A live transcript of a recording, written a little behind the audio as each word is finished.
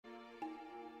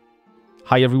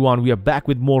Hi everyone, we are back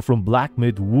with more from Black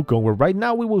Myth Wukong, where right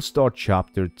now we will start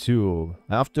chapter 2.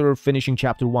 After finishing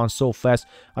chapter 1 so fast,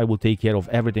 I will take care of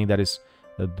everything that is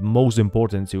the most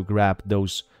important to grab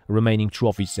those remaining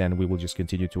trophies, and we will just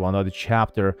continue to another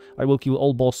chapter. I will kill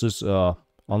all bosses,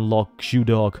 unlock Shoe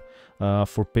Dog.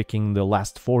 For picking the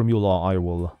last formula, I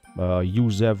will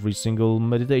use every single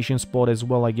meditation spot as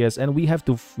well, I guess, and we have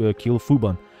to kill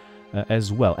Fuban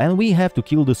as well. And we have to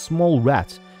kill the small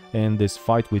rat in this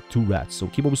fight with 2 rats. So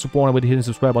keep up with support and with hitting the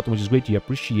subscribe button, which is greatly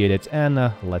appreciated. And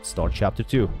let's start chapter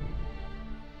 2.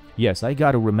 Yes, I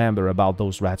gotta remember about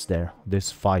those rats there.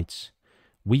 This fight.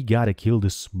 We gotta kill the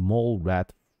small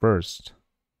rat first.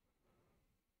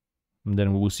 And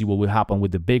then we will see what will happen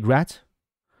with the big rat.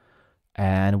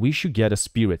 And we should get a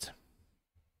spirit.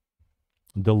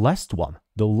 The last one.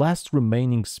 The last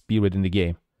remaining spirit in the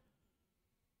game.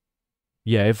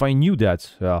 Yeah, if I knew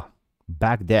that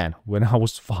back then, when I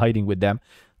was fighting with them,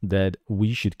 that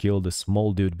we should kill the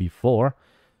small dude before,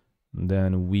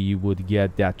 then we would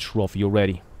get that trophy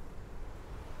already.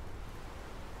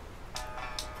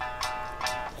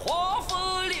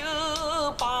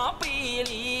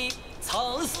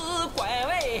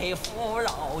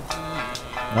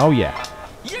 Oh yeah.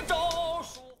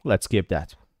 Let's skip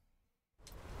that.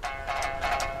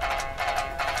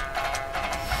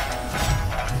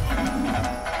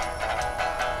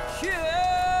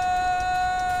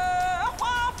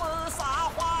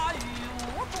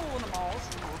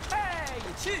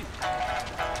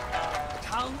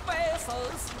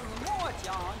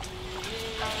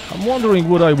 I'm wondering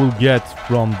what I will get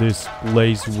from this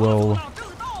place while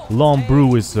Long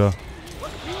Brew is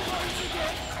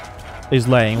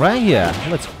laying right here.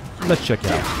 Let's check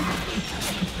it out.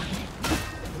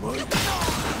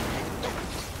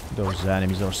 Those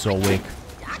enemies are so weak.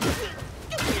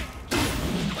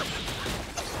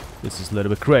 This is a little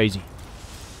bit crazy.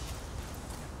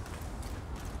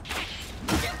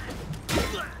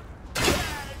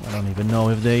 I don't even know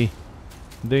if they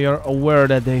are aware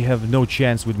that they have no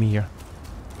chance with me here.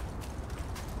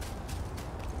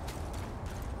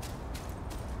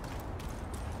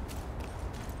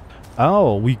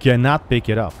 Oh, we cannot pick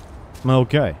it up.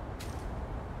 Okay.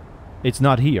 It's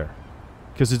not here,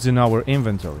 because it's in our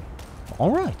inventory.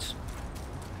 Alright.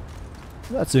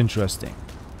 That's interesting.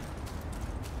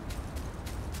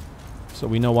 So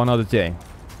we know one other thing.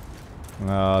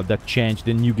 That changed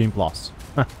in New Game Plus.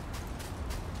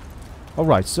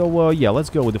 Alright, so yeah, let's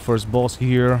go with the first boss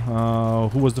here.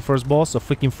 Who was the first boss? A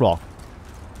freaking frog.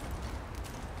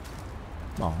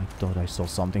 Oh, I thought I saw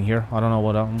something here. I don't know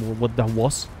what that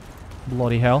was.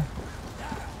 Bloody hell.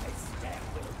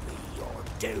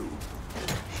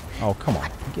 Oh, come on.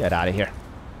 Get out of here.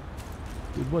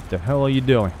 Dude, what the hell are you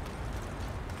doing?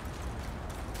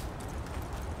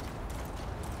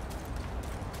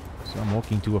 So I'm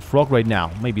walking to a frog right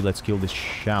now. Maybe let's kill this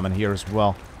shaman here as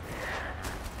well.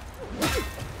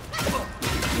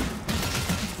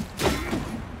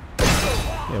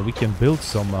 Yeah, we can build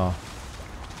some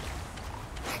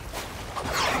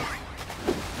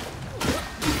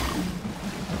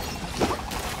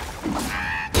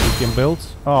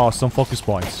some focus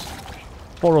points.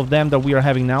 4 of them that we are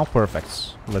having now.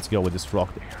 Perfect. Let's go with this frog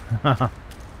there.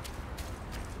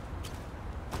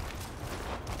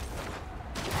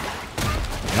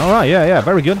 Alright, yeah,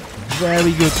 very good.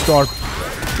 Very good start.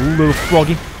 Little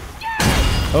froggy.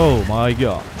 Oh my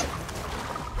god.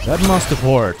 That must have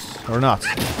hurt. Or not.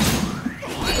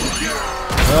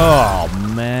 Oh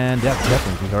man, that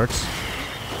definitely hurts.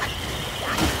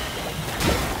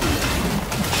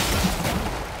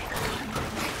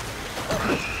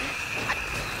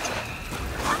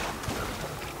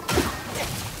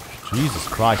 Jesus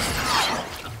Christ.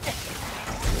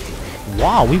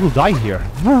 Wow, we will die here.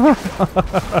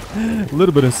 A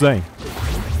little bit insane.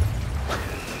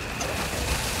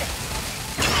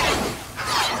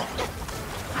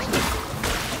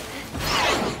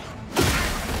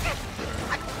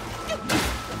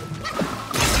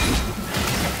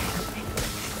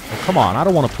 Oh, come on, I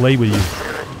don't want to play with you.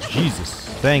 Jesus,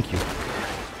 thank you.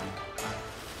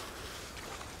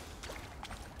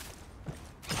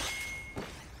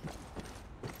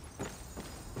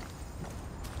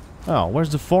 Oh, where's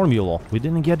the formula? We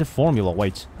didn't get the formula.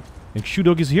 Wait. And Shoe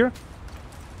Dog is here?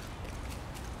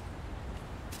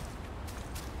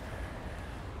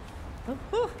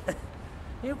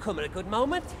 You come at a good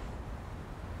moment.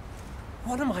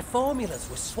 One of my formulas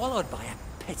was swallowed by a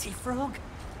petty frog.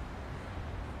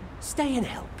 Stay and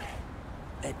help.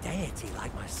 A deity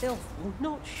like myself will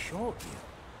not short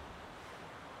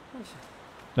you.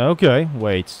 Okay,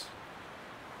 wait.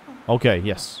 Okay,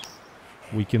 yes.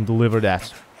 We can deliver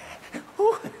that.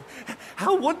 Oh,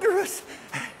 how wondrous!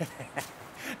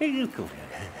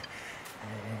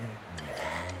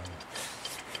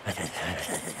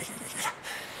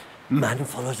 Man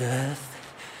follows earth,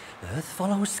 earth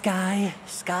follows sky,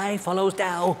 sky follows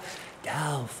Tao,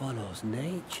 Tao follows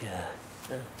nature.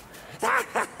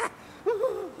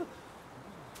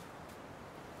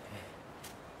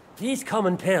 These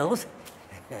common pills,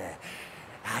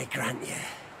 I grant you.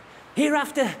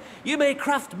 Hereafter, you may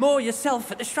craft more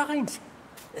yourself at the shrines.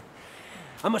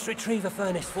 I must retrieve a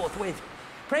furnace forthwith.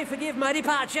 Pray forgive my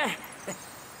departure.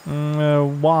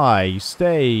 Why?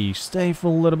 Stay for a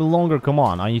little bit longer. Come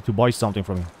on, I need to buy something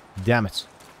from you. Damn it.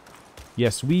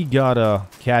 Yes, we gotta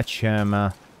catch him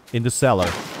in the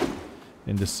cellar.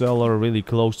 In the cellar, really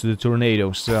close to the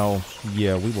tornado. So,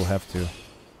 yeah, we will have to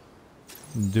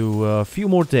do a few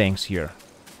more things here.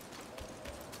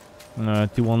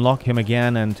 To unlock him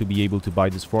again and to be able to buy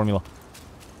this formula.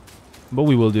 But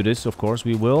we will do this, of course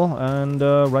we will. And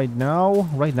right now,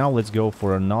 let's go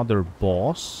for another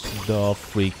boss. The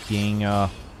freaking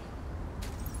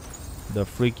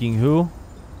who?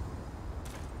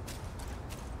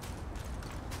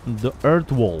 The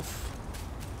Earth Wolf.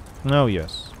 Oh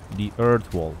yes, the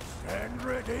Earth Wolf. And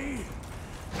ready.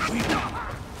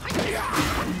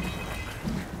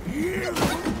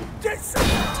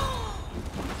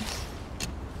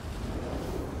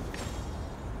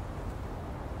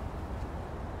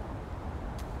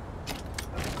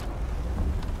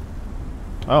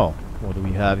 Oh, what do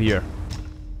we have here?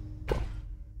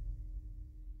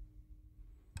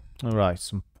 Alright,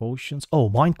 some potions. Oh,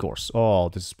 mind course. Oh,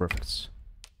 this is perfect.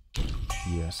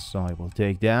 Yes, I will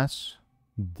take that.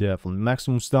 Definitely.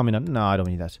 Maximum stamina. No, I don't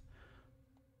need that.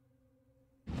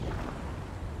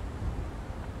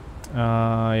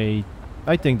 I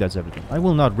think that's everything. I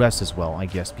will not rest as well, I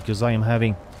guess, because I am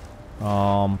having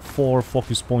 4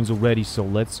 focus points already, so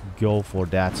let's go for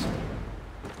that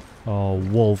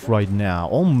wolf right now.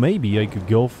 Or maybe I could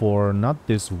go for not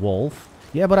this wolf.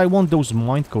 Yeah, but I want those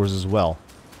mind cores as well.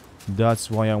 That's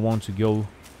why I want to go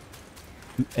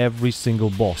to every single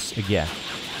boss again.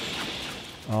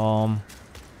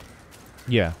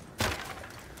 Yeah.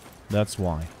 That's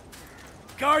why.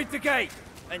 Guard the gate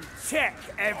and check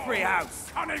every house.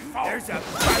 There's a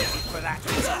bounty for that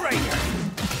traitor.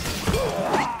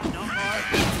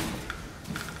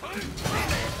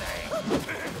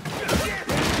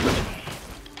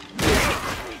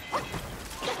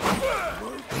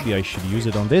 Maybe I should use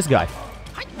it on this guy.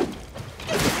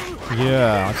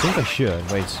 Yeah, I think I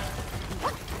should. Wait.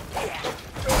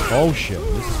 Oh shit,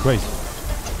 this is crazy.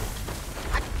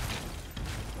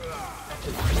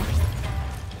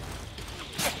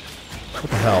 What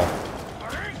the hell?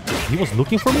 He was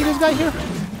looking for me, this guy here?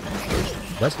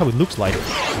 That's how it looks like.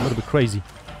 It's a little bit crazy.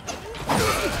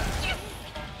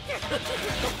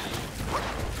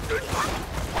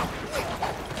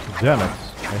 Damn it.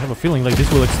 I have a feeling like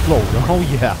this will explode. Oh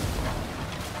yeah.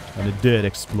 And it did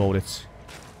explode it.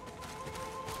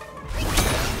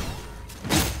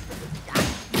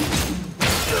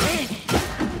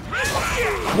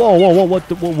 Whoa, whoa, whoa,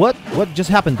 what just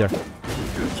happened there?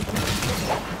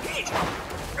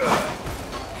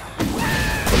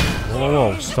 Whoa,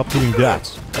 whoa, stop doing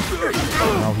that.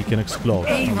 Now he can explode.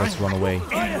 Oh, let's run away.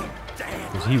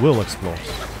 Because he will explode.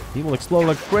 He will explode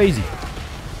like crazy.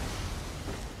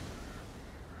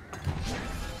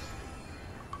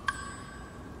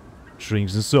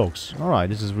 Shrinks and soaks. Alright,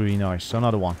 this is really nice.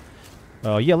 Another one.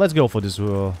 Yeah, let's go for this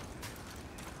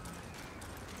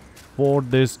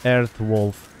Earth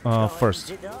Wolf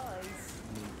first.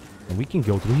 And we can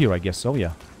go through here, I guess so,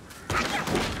 yeah.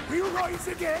 We'll rise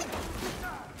again.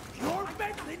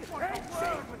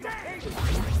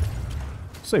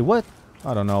 Say what?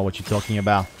 I don't know what you're talking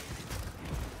about.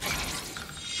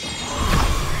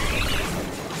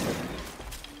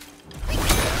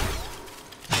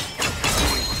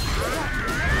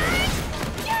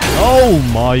 Oh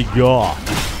my god.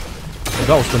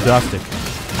 That was fantastic.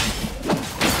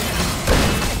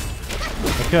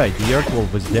 Okay, the Earth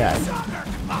Wolf is dead.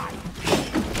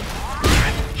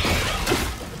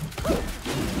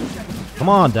 Come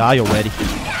on, die already.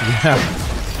 Yeah.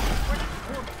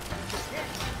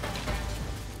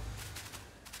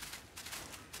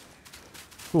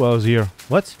 Who else here?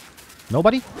 What?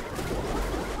 Nobody?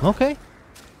 Okay.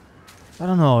 I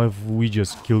don't know if we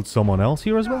just killed someone else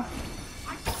here as well.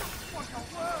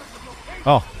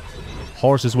 Oh,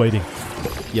 Horse is waiting.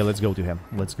 Yeah, let's go to him.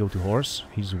 Let's go to Horse.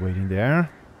 He's waiting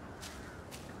there.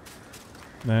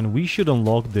 And we should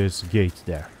unlock this gate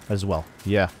there as well.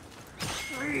 Yeah.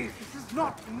 Please, this is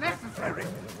not necessary.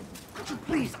 Could you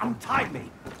please untie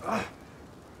me?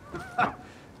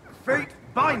 Fate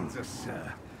binds us,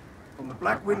 sir. From the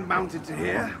Black Wind Mountain to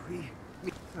here, we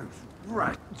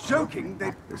Right. Joking,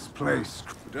 this place.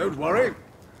 Don't worry.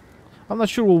 I'm not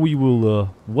sure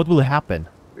what will happen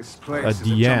This place at is a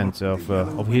the end jungle with of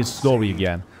yellow his story sea.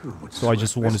 again. Who would So I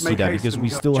just swim? want to Let's see make that haste because and we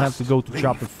go. still have to Just go to leave.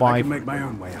 chapter I 5 can make my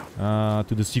own way out.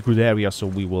 to the secret area. So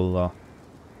we will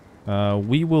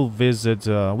visit.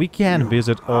 We can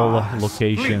visit all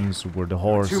locations where the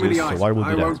horse Too many is. eyes. So I will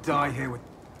do I won't that. die here with.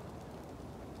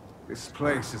 This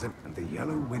place is a and the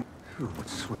yellow wind. Who would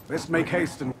swim? Let's make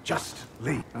haste and just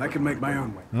leave. I can make my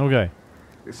own way. Okay.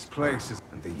 This place is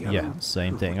and the yellow. Yeah,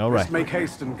 same thing. All Let's right. make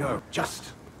haste and go.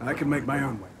 Just I can make my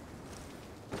own way.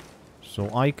 So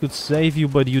I could save you,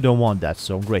 but you don't want that.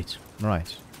 So great. All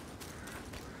right.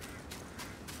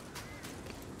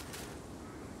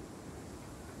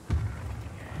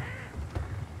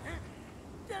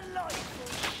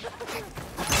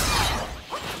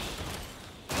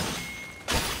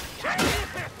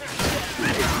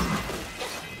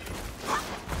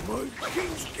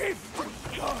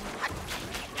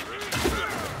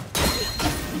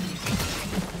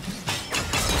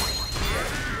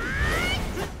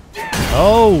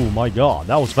 Oh my god,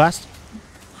 that was fast.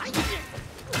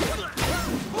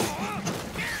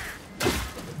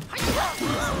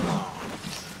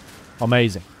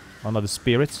 Amazing. Another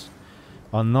spirit.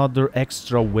 Another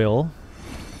extra will.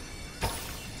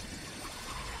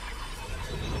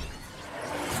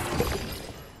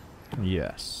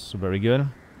 Yes, very good.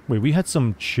 Wait, we had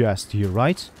some chest here,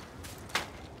 right?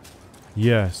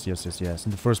 Yes.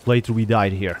 In the first playthrough we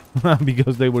died here.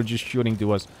 Because they were just shooting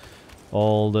to us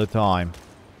all the time.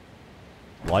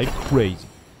 Like crazy.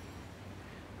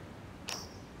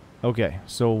 Okay,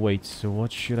 so wait, so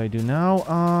what should I do now?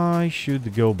 I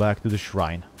should go back to the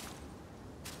shrine.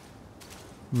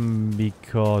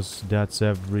 Because that's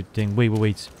everything.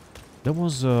 Wait. There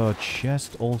was a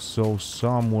chest also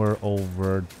somewhere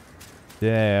over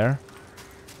there.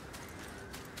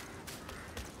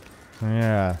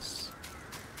 Yes.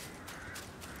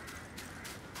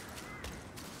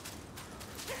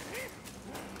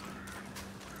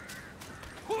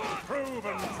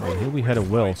 Oh, here we had a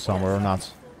well somewhere or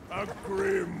not.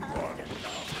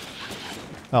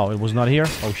 Oh, it was not here?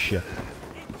 Oh shit.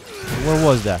 Where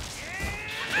was that?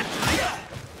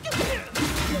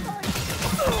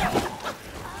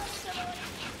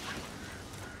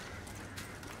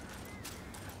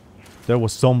 There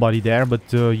was somebody there, but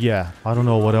yeah, I don't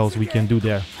know what else we can do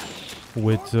there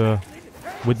with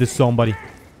this somebody.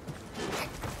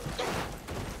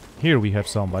 Here we have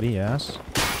somebody, yes.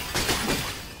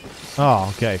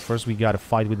 Oh, okay. First we gotta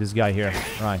fight with this guy here.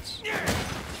 Right.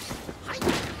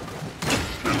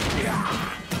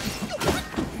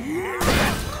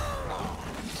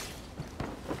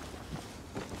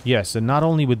 Yes, and not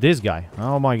only with this guy.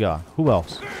 Oh my god. Who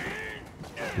else?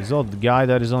 Is that the guy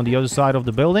that is on the other side of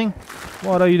the building?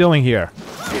 What are you doing here?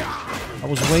 I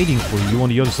was waiting for you on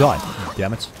the other side.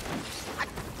 Damn it.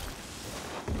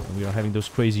 And we are having those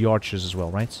crazy archers as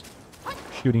well, right?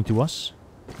 Shooting to us.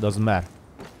 Doesn't matter.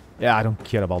 Yeah, I don't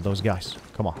care about those guys.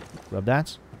 Come on. Grab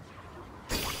that.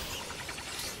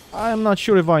 I'm not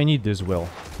sure if I need this will.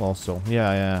 Also.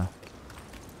 Yeah.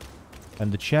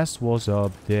 And the chest was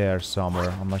up there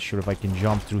somewhere. I'm not sure if I can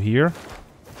jump through here.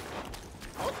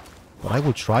 But I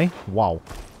will try. Wow.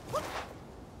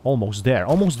 Almost there.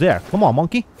 Almost there. Come on,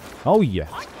 monkey. Oh, yeah.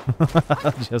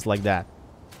 Just like that.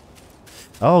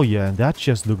 Oh, yeah. That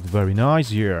just looked very nice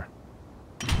here.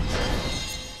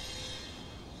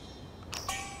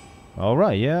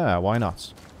 Alright, yeah. Why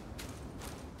not?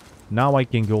 Now I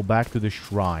can go back to the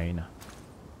shrine.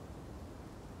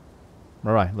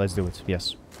 Alright, let's do it.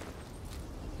 Yes.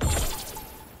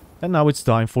 And now it's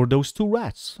time for those 2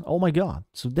 rats. Oh my god.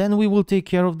 So then we will take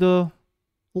care of the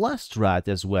last rat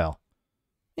as well.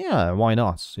 Yeah, why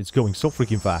not? It's going so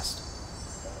freaking fast.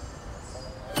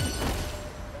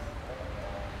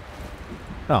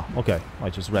 Oh, okay. I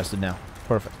just rested now.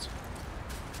 Perfect.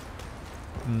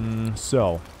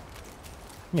 So.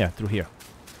 Yeah, through here.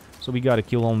 So we gotta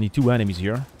kill only 2 enemies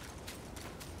here.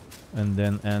 And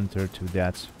then enter to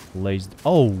that place.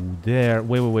 Oh, there.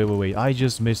 Wait. I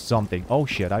just missed something. Oh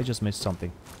shit, I just missed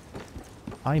something.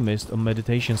 I missed a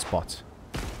meditation spot.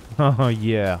 Oh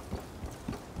yeah.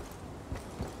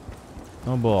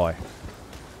 Oh boy.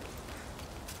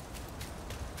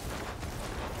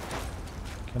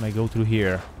 Can I go through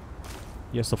here?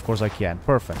 Yes, of course I can.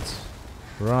 Perfect.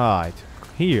 Right.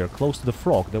 Here, close to the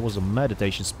frog, there was a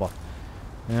meditation spot.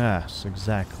 Yes,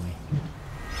 exactly.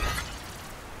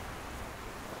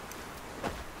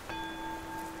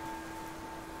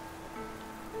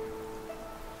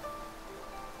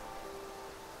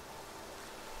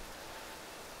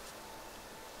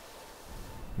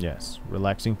 Yes,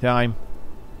 relaxing time.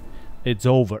 It's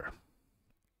over.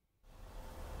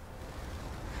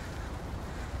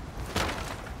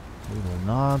 We will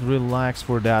not relax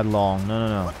for that long. No,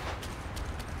 no, no.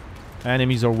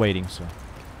 Enemies are waiting, so...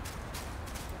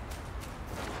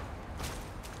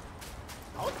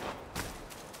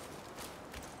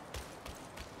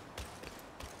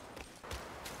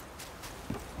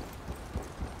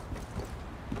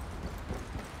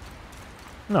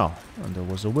 No, and there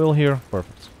was a will here.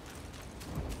 Perfect.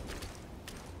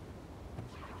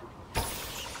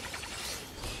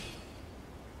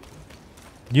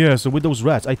 Yeah, so with those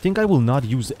rats, I think I will not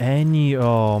use any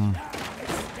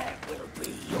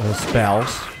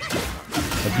spells.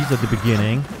 At least at the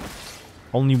beginning.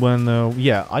 Only when,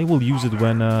 yeah, I will use it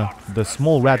when the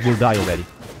small rat will die already.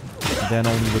 And then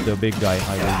only with the big guy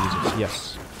I will use it.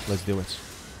 Yes, let's do it.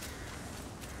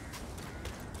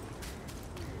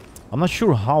 I'm not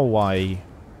sure how I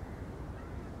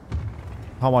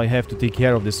have to take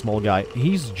care of this small guy.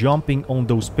 He's jumping on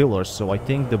those pillars, so I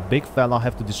think the big fella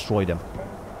have to destroy them.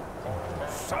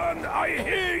 Son, I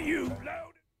hear you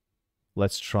loud.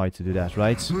 Let's try to do that,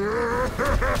 right?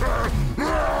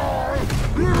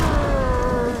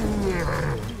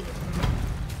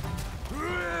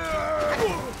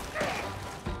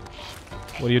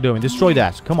 What are you doing? Destroy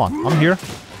that. Come on, I'm here.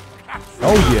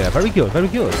 Oh yeah, very good, very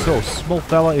good. So, small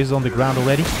fella is on the ground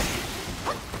already.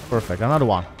 Perfect, another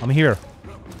one. I'm here.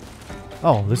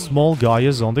 Oh, the small guy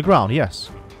is on the ground,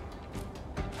 yes.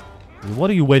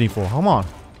 What are you waiting for? Come on.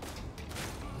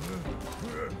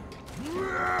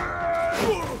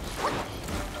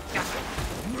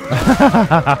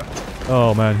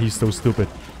 Oh man, he's so stupid.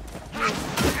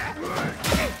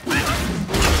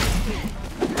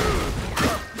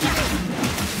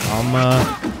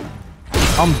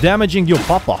 I'm damaging your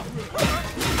papa.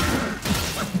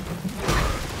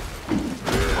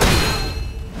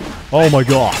 Oh my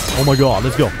god,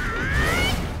 let's go.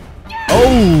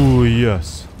 Oh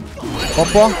yes.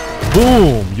 Papa,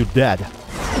 boom, you're dead.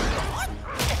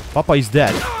 Papa is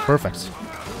dead. Perfect.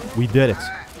 We did it.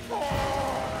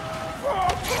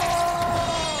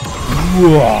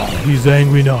 Whoa, he's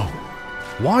angry now.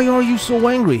 Why are you so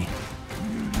angry?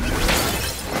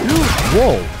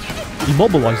 Whoa.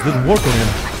 Immobilize didn't work on him.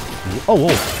 Oh,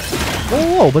 whoa.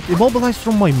 Oh, whoa, but immobilize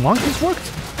from my monkeys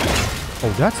worked?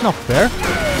 Oh, that's not fair.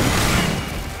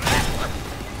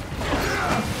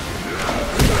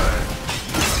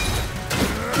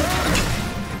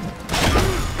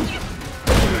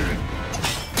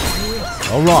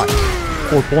 Alright.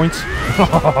 4 points.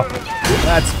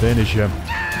 Let's finish him.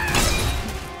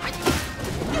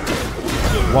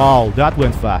 Wow, that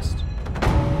went fast.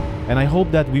 And I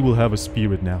hope that we will have a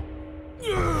spirit now.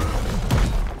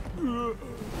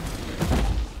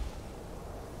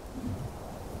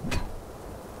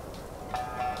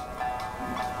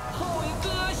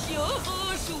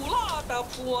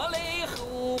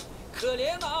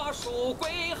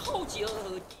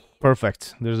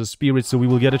 Perfect. There's a spirit, so we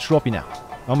will get a trophy now.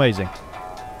 Amazing.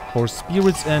 For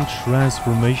spirits and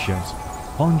transformations.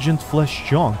 Pungent flesh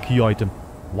chunk, key item.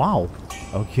 Wow.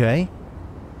 Okay.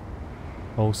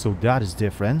 Oh, so that is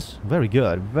different. Very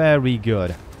good. Very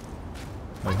good.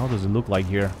 Wait, how does it look like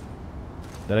here?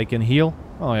 That I can heal?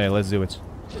 Oh yeah, let's do it.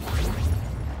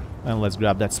 And let's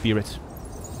grab that spirit.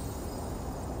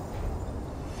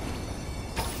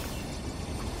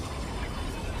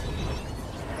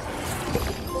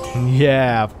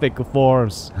 Yeah, thick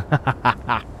force.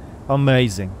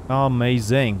 Amazing.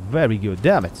 Amazing. Very good.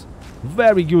 Damn it.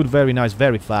 Very good, very nice,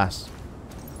 very fast.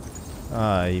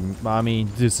 I mean,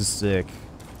 this is sick.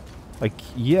 Like,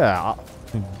 yeah.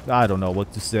 I don't know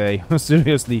what to say.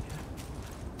 Seriously.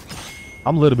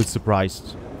 I'm a little bit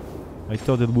surprised. I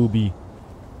thought it would be...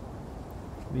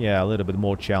 yeah, a little bit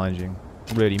more challenging.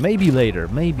 Really. Maybe later.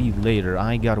 Maybe later.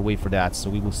 I gotta wait for that, so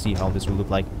we will see how this will look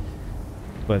like.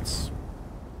 But...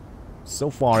 so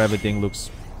far, everything looks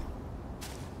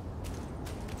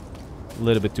a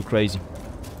little bit too crazy.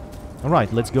 All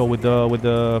right, let's go with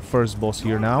the first boss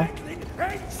here now,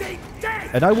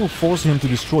 and I will force him to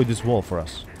destroy this wall for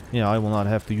us. Yeah, I will not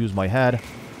have to use my head.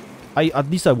 At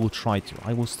least I will try to.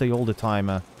 I will stay all the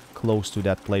time close to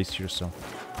that place here. So.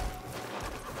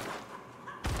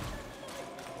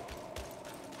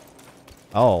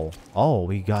 Oh,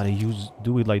 we gotta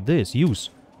do it like this. Use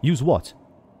what?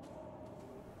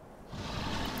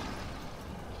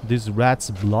 This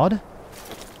rat's blood?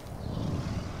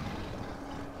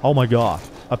 Oh my god.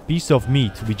 A piece of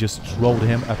meat. We just throwed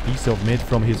him a piece of meat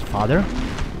from his father?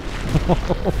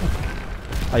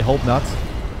 I hope not.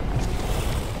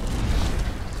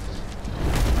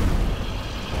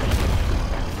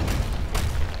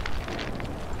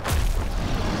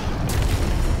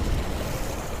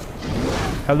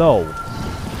 Hello.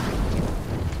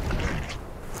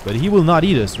 But he will not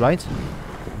eat us, right?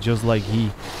 Just like he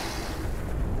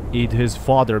ate his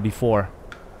father before.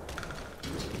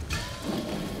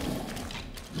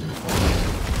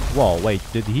 Whoa, wait,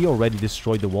 did he already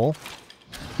destroy the wall?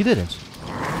 He didn't.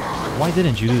 Why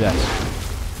didn't you do that?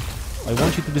 I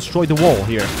want you to destroy the wall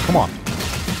here. Come on.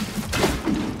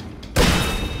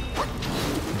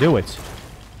 Do it.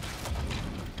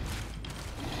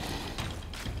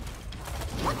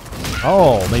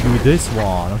 Oh, maybe with this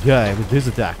one. Okay, with this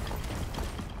attack.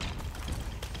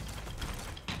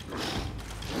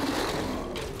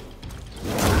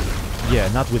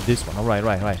 Yeah, not with this one. Alright,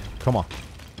 right. Come on.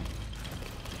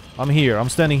 I'm here. I'm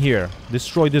standing here.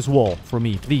 Destroy this wall for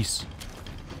me, please.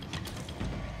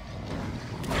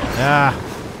 Ah.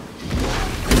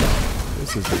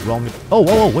 This is the wrong...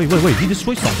 Oh, wait. He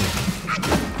destroyed something.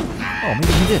 Oh,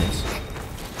 maybe he didn't.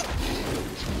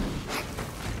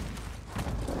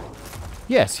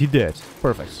 Yes, he did.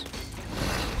 Perfect.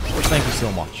 Thank you so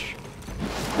much.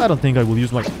 I don't think I will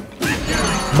use my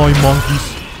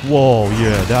monkeys. Whoa,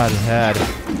 yeah, that had...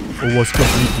 It was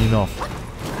completely enough.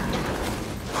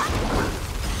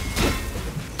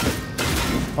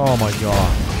 Oh my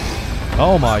god.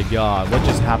 Oh my god, what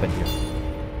just happened here?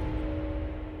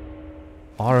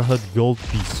 Arhat gold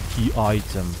piece, key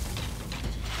item.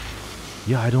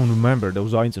 Yeah, I don't remember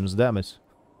those items, damn it.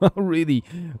 Really?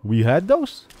 We had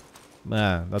those?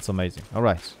 Man, that's amazing.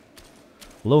 Alright.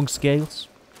 Long scales.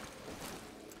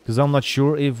 Because I'm not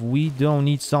sure if we don't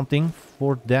need something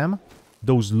for them.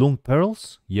 Those long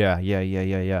pearls? Yeah.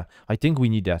 I think we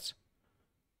need that.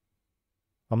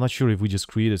 I'm not sure if we just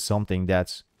created something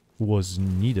that was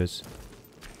needed.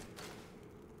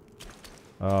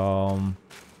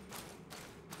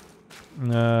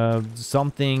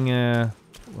 Something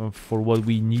for what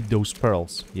we need those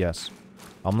pearls. Yes.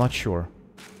 I'm not sure.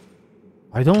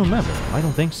 I don't remember. I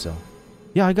don't think so.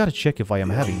 Yeah, I gotta check if I am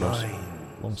having those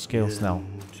long scales now.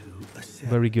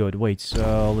 Very good. Wait,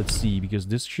 let's see, because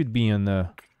this should be in...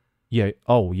 yeah,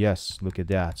 oh, yes, look at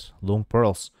that. Long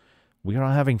pearls. We are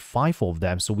having 5 of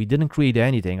them, so we didn't create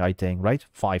anything, I think, right?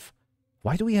 5.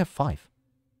 Why do we have 5?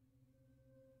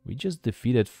 We just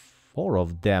defeated 4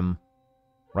 of them,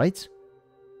 right?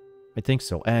 I think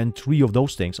so. And 3 of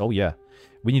those things. Oh, yeah.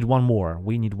 We need one more.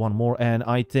 We need one more, and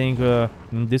I think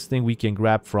this thing we can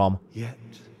grab from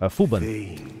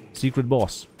Fuban. Secret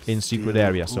boss in secret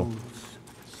area, so...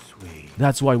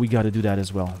 That's why we gotta do that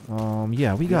as well.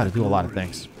 Yeah, we gotta do a lot of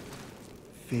things.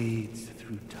 Fades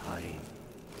through time.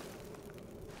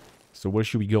 So where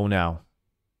should we go now?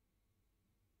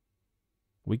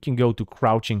 We can go to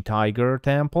Crouching Tiger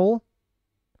Temple.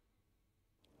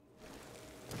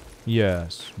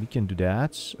 Yes, we can do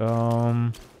that.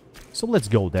 So let's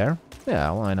go there.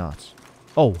 Yeah, why not?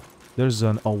 Oh, there's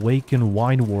an awakened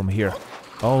wineworm here.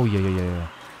 Oh, yeah.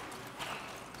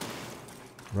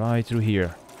 Right through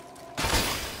here.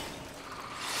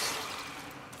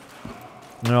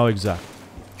 No, exactly.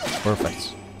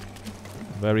 Perfect.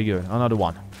 Very good. Another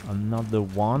one. Another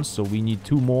one. So we need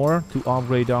 2 more to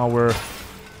upgrade our...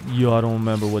 Yeah, I don't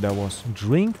remember what that was.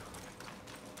 Drink?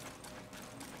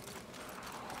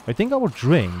 I think our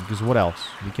drink. Because what else?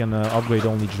 We can upgrade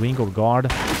only drink or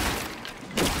guard.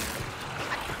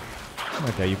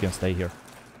 Okay, you can stay here.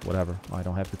 Whatever. I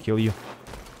don't have to kill you.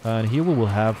 And here we will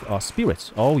have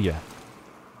spirits. Oh, yeah.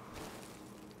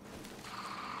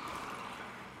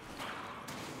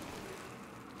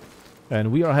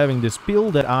 And we are having this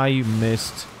pill that I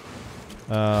missed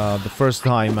the first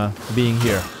time being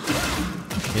here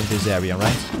in this area,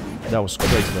 right? That was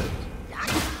crazy.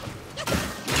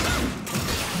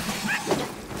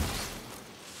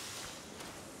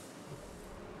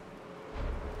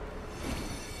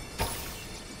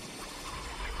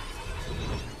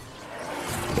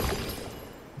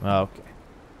 Okay.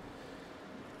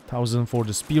 1,000 for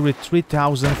the spirit,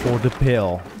 3,000 for the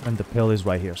pill. And the pill is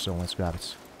right here, so let's grab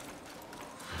it.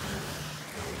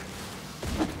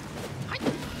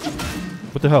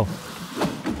 What the hell?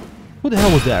 Who the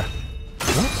hell was there?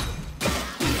 What?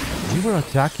 We were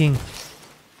attacking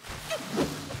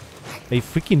a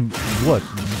freaking, what,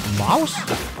 mouse?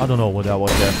 I don't know what that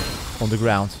was there on the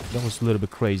ground. That was a little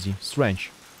bit crazy.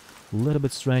 Strange. A little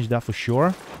bit strange, that for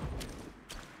sure.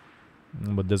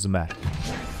 But doesn't matter.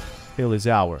 Hill is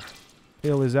ours.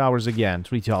 Hill is ours again.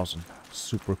 3,000.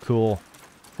 Super cool.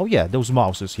 Oh yeah, those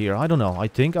mouses here. I don't know. I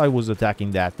think I was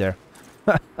attacking that there.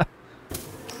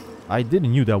 I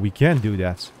didn't knew that we can do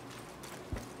that.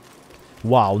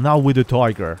 Wow, now with the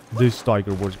tiger. This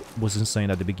tiger was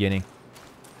insane at the beginning.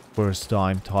 First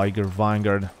time, Tiger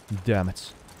Vanguard. Damn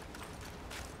it.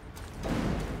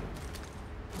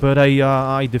 But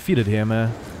I defeated him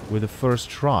with the first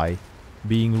try,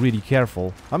 being really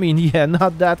careful. I mean, yeah,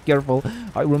 not that careful.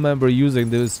 I remember using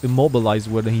this immobilize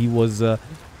when he was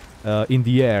in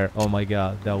the air. Oh my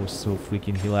god, that was so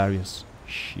freaking hilarious.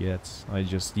 Shit, I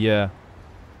just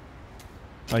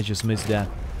missed that.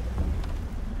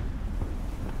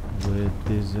 With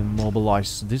this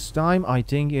immobilize this time, I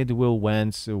think it will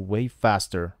went way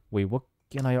faster. Wait, what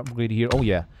can I upgrade here? Oh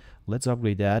yeah, let's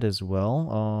upgrade that as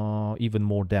well. Even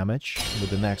more damage with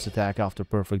the next attack after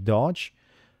perfect dodge.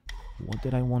 What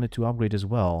did I wanted to upgrade as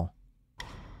well?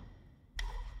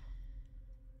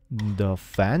 The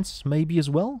fence maybe as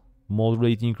well?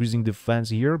 Moderate increasing defense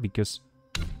here because...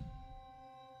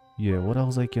 Yeah, what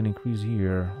else I can increase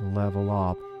here? Level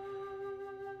up.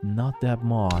 Not that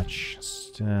much.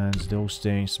 Stands, those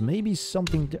things. Maybe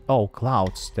something... Oh,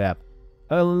 cloud step.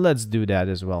 Let's do that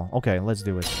as well. Okay, let's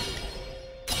do it.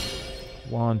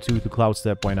 1, 2 to cloud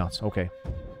step. Why not? Okay.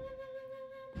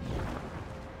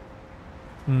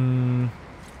 And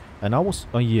I was...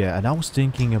 yeah, and I was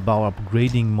thinking about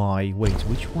upgrading my... Wait,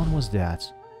 which one was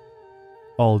that?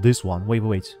 Oh, this one.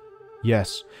 Wait.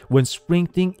 Yes. When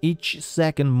sprinting, each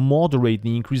second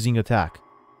moderately increasing attack.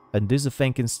 And this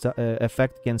effect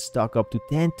can stack up to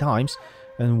 10 times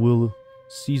and will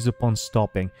cease upon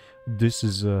stopping. This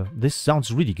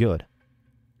sounds really good.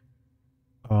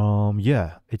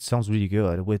 Yeah, it sounds really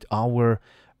good. With our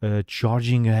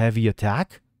charging a heavy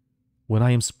attack, when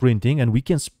I am sprinting, and we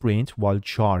can sprint while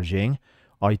charging,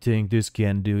 I think this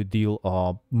can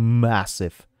deal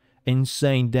massive,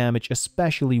 insane damage,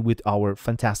 especially with our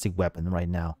fantastic weapon right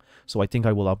now. So I think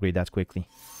I will upgrade that quickly.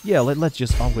 Yeah, let's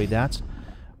just upgrade that.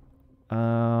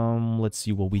 Let's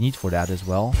see what we need for that as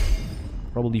well.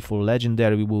 Probably for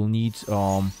legendary we will need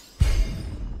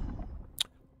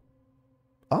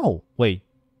Oh, wait.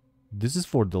 This is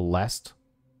for the last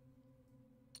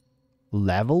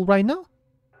level right now?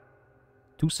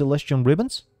 2 celestial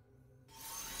ribbons?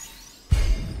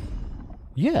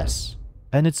 Yes.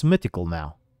 And it's mythical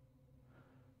now.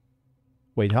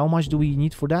 Wait, how much do we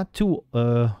need for that?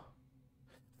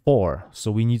 4.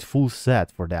 So we need full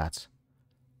set for that.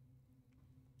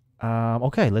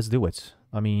 Okay, let's do it.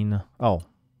 I mean, oh,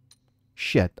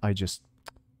 shit, I just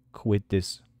quit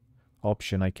this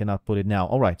option. I cannot put it now.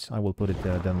 Alright, I will put it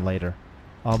then later.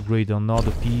 Upgrade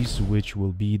another piece, which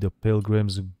will be the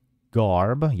Pilgrim's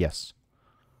Garb. Yes.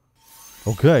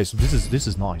 Okay, so this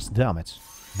is nice. Damn it.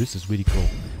 This is really cool.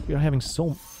 We are having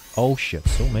oh shit,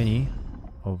 so many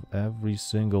of every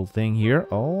single thing here.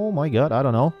 Oh my god, I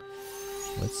don't know.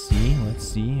 Let's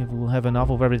see if we'll have enough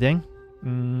of everything.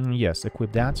 Yes,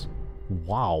 equip that.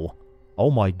 Wow. Oh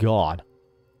my god.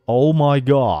 Oh my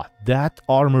god. That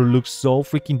armor looks so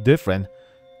freaking different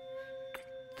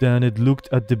than it looked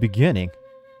at the beginning.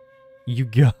 You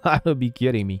gotta be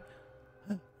kidding me.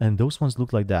 And those ones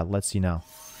look like that. Let's see now.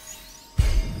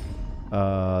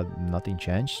 Nothing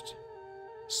changed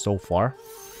so far.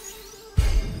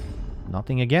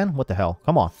 Nothing again? What the hell?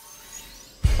 Come on.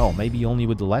 Oh, maybe only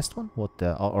with the last one? What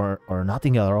the... Or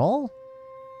nothing at all?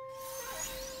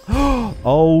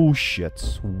 Oh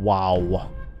shit. Wow.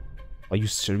 Are you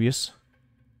serious?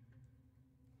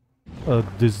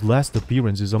 This last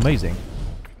appearance is amazing.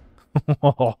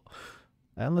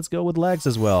 And let's go with legs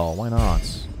as well. Why not?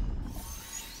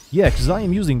 Yeah, because I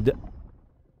am using the...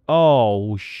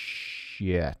 Oh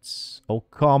shit. Oh,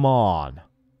 come on.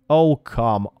 Oh,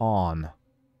 come on.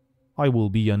 I will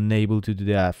be unable to do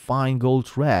that. Fine gold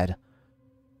thread.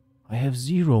 I have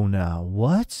 0 now.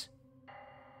 What?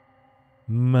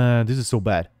 Man, this is so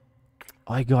bad.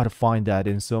 I gotta find that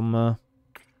in some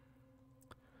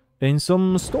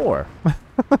store.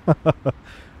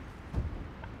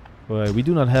 Wait, we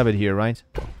do not have it here, right?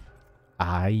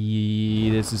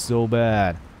 This is so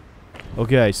bad.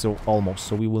 Okay, so almost.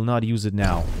 So we will not use it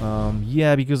now.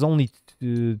 Yeah, because only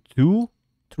 2,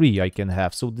 3 I can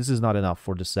have. So this is not enough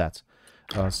for the set.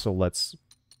 So let's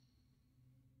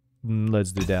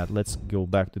do that. Let's go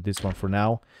back to this one for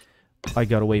now. I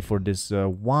gotta wait for this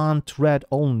 1 thread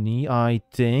only, I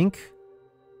think.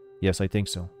 Yes, I think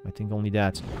so. I think only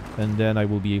that. And then I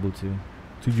will be able to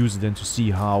use it and to see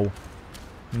how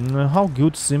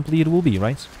good simply it will be,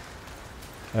 right?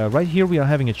 Right here we are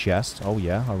having a chest. Oh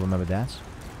yeah, I remember that.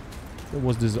 There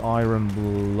was this iron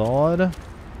blood.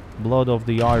 Blood of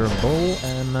the iron bowl,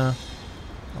 and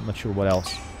I'm not sure what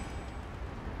else.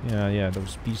 Yeah,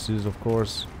 those pieces, of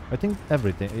course. I think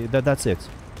everything. That's it.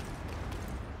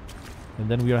 And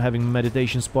then we are having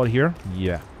meditation spot here.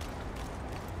 Yeah.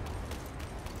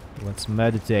 Let's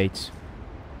meditate.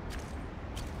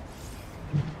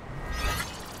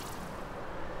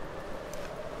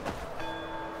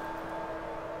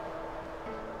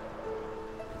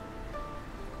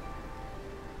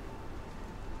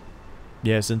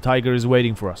 Yes, and Tiger is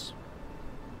waiting for us.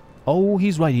 Oh,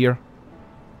 he's right here.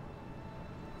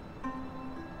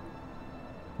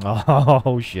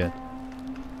 Oh, shit.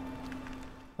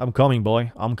 I'm coming,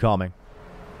 boy. I'm coming.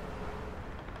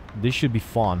 This should be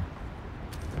fun.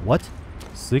 What?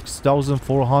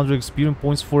 6,400 experience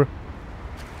points for...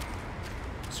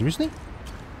 Seriously?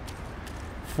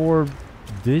 For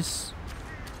this...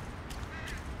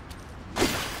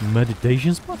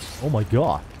 meditation spot? Oh my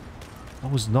god. I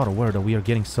was not aware that we are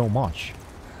getting so much.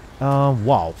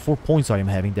 Wow. 4 points I am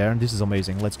having there. This is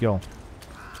amazing. Let's go.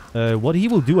 What he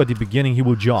will do at the beginning, he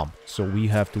will jump. So we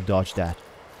have to dodge that.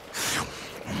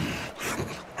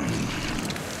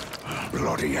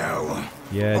 Bloody hell.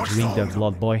 Yeah, What's drink that on?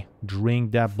 blood, boy.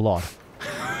 Drink that blood.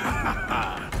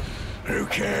 Who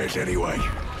cares anyway?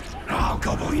 I'll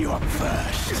gobble you up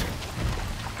first.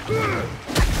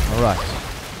 Alright.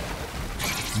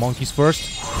 Monkeys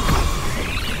first.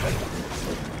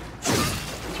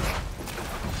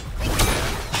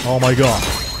 Oh my god.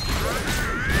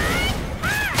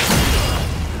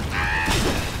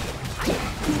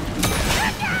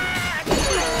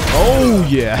 Oh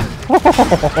yeah.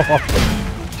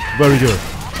 Very good.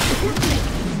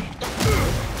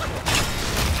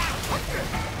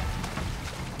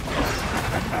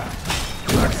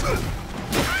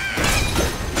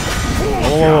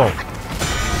 Oh.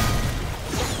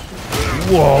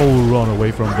 Whoa, run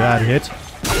away from that hit.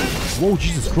 Whoa,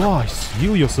 Jesus Christ.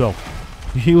 Heal yourself.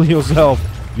 Heal yourself.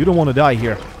 You don't want to die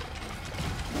here.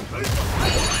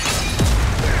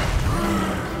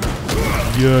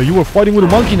 Yeah, you were fighting with a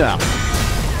monkey now.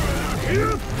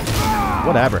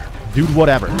 Whatever. Dude,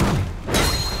 whatever.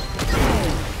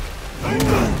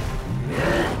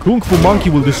 Kung Fu Monkey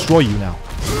will destroy you now.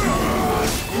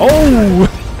 Oh!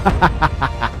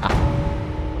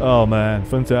 Oh man,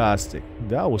 fantastic.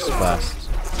 That was fast.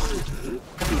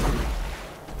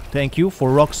 Thank you for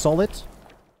rock solid.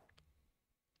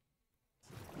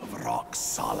 Rock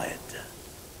solid.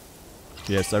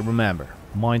 Yes, I remember.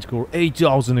 Mind core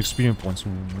 8,000 experience points.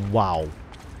 Wow.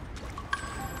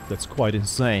 That's quite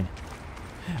insane.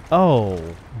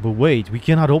 Oh, but wait, we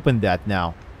cannot open that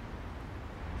now.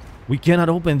 We cannot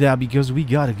open that because we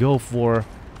gotta go for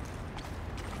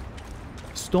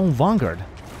Stone Vanguard.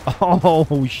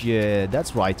 Oh shit,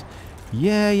 that's right.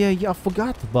 Yeah, I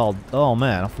forgot about... Oh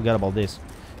man, I forgot about this.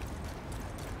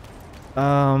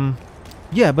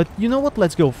 Yeah, but you know what?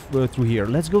 Let's go through here.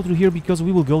 Let's go through here because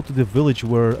we will go to the village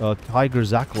where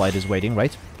Tiger's acolyte is waiting,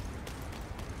 right?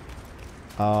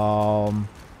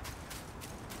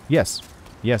 Yes.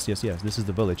 Yes. This is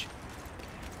the village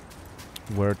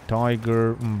where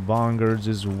Tiger Vanguards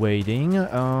is waiting.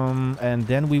 And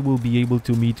then we will be able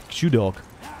to meet Chudok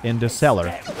in the cellar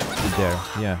there.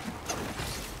 Yeah.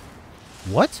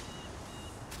 What?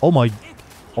 Oh my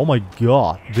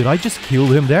god. Did I just kill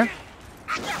him there?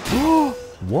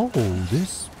 Whoa,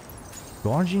 this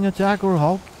charging attack, or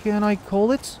how can I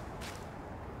call it?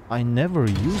 I never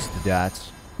used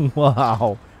that.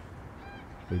 Wow.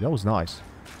 Wait, that was nice.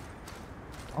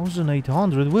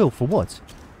 1,800 will for what?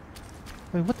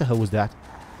 Wait, what the hell was that?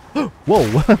 Whoa,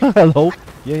 hello.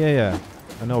 Yeah.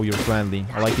 I know you're friendly.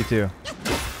 I like you too.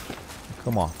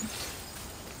 Come on.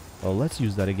 Well, let's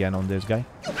use that again on this guy.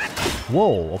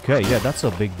 Whoa, okay, yeah, that's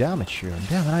a big damage here.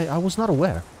 Damn, I was not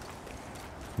aware.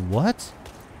 What?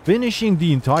 Finishing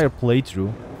the entire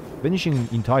playthrough, finishing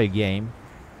the entire game,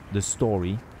 the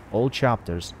story, all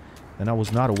chapters, and I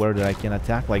was not aware that I can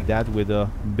attack like that with a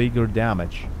bigger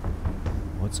damage.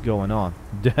 What's going on?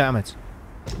 Damn it.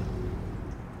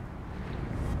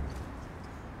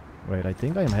 Wait, I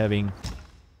think I am having...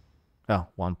 Oh,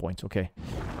 1 point, okay.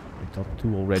 I thought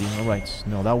 2 already. Alright,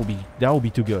 no, that would be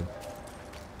too good.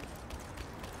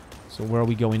 So where are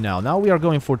we going now? Now we are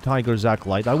going for Tiger's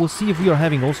acolyte. I will see if we are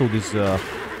having also this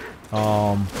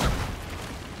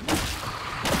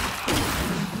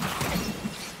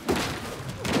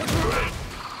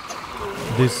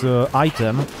this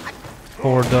item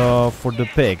for the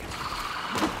pig.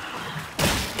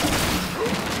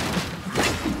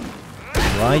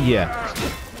 Right, yeah.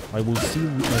 I will see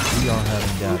if we are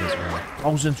having that as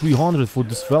well. 1,300 for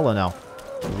this fella now.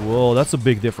 Whoa, that's a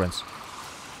big difference.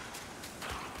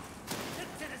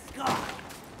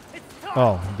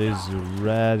 Oh, this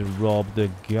red robbed the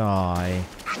guy.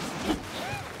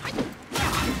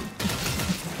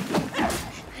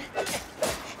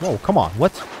 Whoa, come on,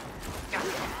 what?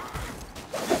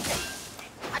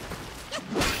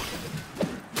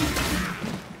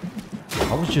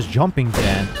 I was just jumping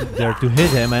there to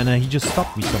hit him, and he just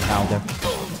stopped me somehow there.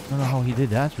 I don't know how he did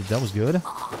that, but that was good.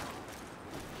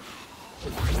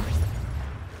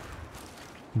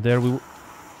 There we...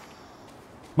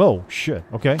 Oh, shit.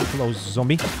 Okay. Hello,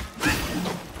 zombie.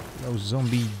 Hello,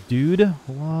 zombie dude.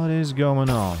 What is going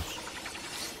on?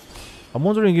 I'm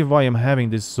wondering if I am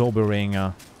having this sobering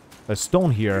a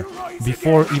stone here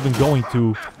before even going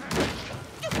to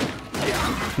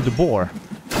the boar.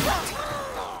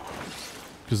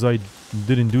 Because I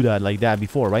didn't do that like that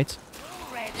before, right?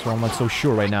 So I'm not so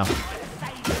sure right now.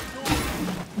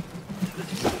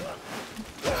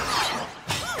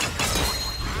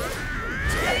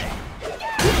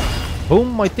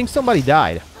 Boom, I think somebody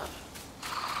died.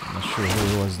 I'm not sure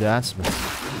who was that, but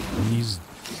he's...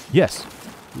 Yes,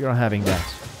 we are having that.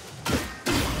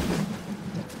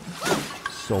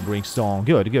 Sobering song.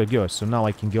 Good, good, good. So now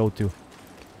I can go to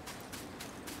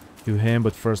him,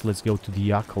 but first let's go to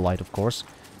the acolyte, of course.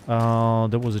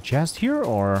 There was a chest here,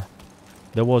 or...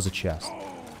 There was a chest.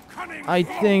 I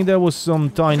think there was some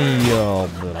tiny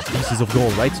pieces of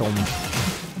gold, right? Or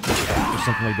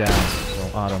something like that.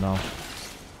 So I don't know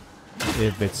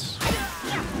if it's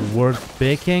worth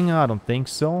picking. I don't think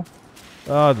so.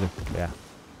 Yeah.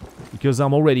 Because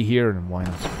I'm already here, then why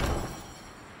not?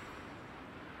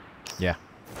 Yeah.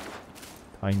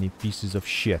 Tiny pieces of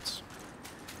shit.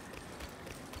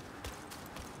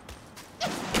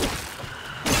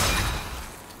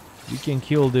 We can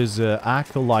kill this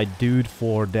acolyte dude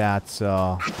for that,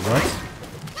 what?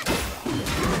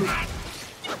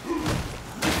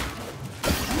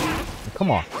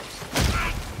 Come on.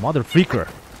 Mother freaker.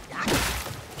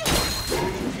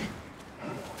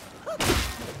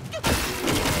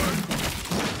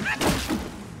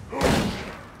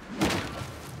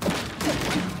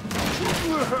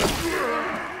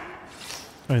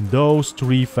 And those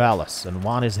three fellas. And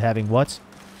one is having what?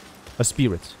 A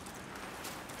spirit.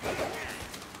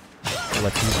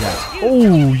 Let's use that.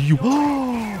 Oh, you...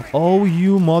 Oh,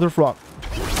 you motherfucker.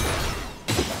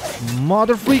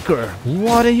 Mother freaker.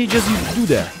 What did he just do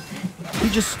there? He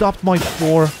just stopped my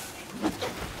 4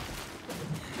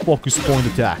 focus point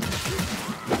attack.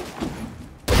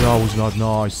 That was not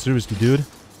nice. Seriously, dude.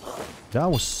 That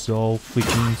was so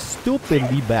freaking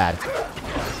stupidly bad.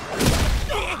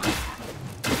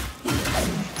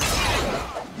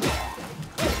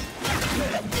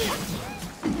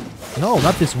 No,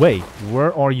 not this way.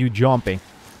 Where are you jumping?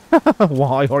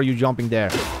 Why are you jumping there?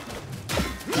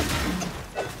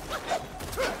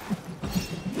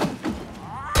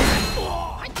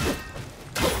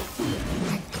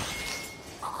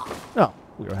 Oh,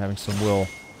 we are having some will.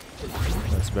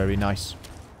 That's very nice.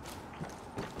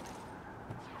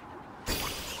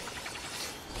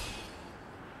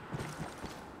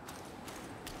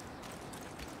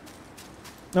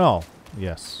 Oh,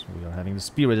 yes, we are having the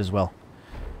spirit as well.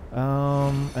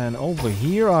 And over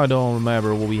here, I don't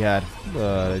remember what we had.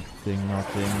 I think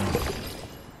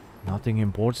nothing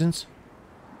important.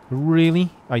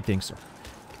 Really? I think so.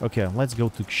 Okay, let's go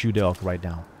to Shudok right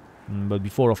now. But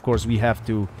before, of course, we have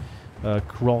to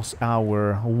cross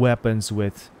our weapons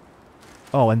with...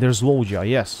 Oh, and there's Loja,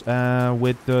 yes,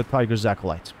 with the Tiger's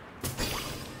Acolyte.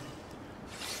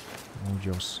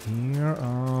 Loja's here.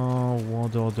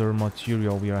 What other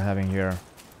material we are having here?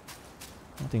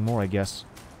 Nothing more, I guess.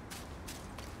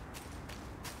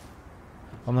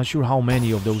 I'm not sure how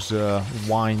many of those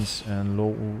wines and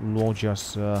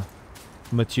Loja's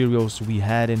materials we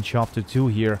had in chapter 2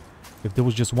 here. If there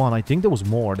was just one, I think there was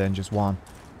more than just one.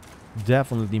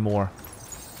 Definitely more.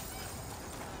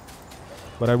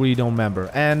 But I really don't remember.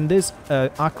 And this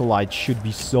acolyte should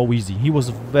be so easy. He was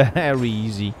very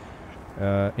easy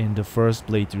in the first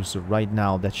playthrough. So right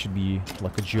now that should be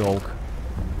like a joke.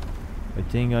 I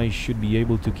think I should be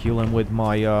able to kill him with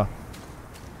my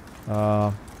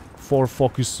 4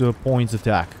 focus points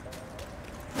attack.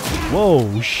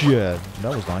 Whoa, shit.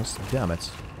 That was nice. Damn it.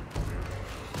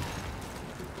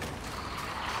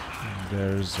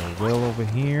 There's a well over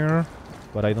here.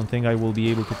 But I don't think I will be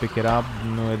able to pick it up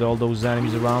with all those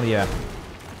enemies around. Yeah.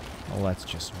 Well, let's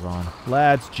just run.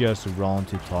 Let's just run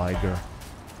to Tiger.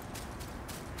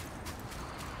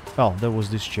 Oh, there was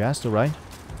this chest, alright.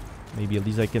 Maybe at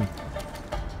least I can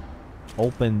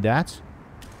open that.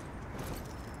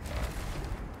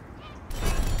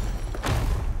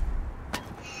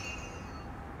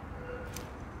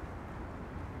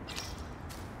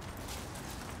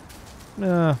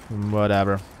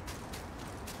 Whatever.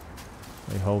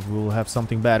 I hope we'll have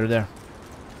something better there.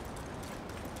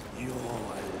 Your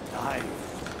life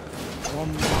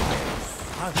from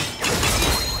my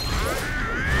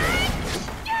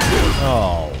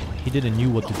Oh, he didn't know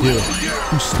what to do.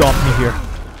 Who stopped me here?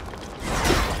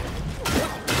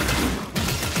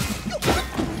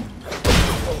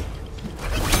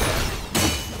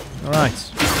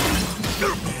 Alright.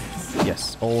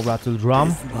 Yes. all rattle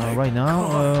drum right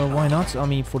now. Why not? I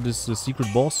mean, for this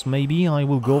secret boss, maybe I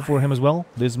will go for him as well.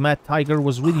 This mad tiger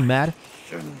was really mad.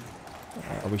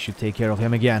 We should take care of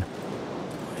him again.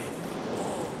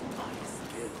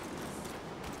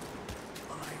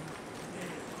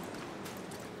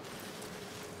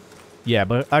 Yeah,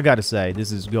 but I gotta say,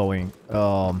 this is going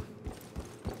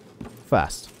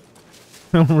fast.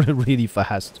 Really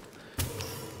fast.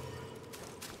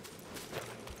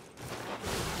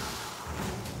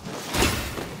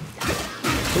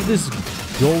 So this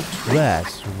gold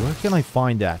dress, where can I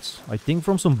find that? I think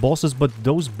from some bosses, but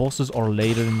those bosses are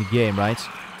later in the game, right?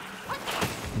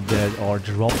 That are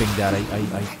dropping that,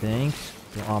 I think.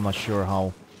 I'm not sure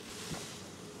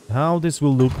how this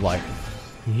will look like.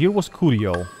 Here was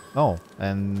Curio. Oh,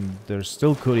 and there's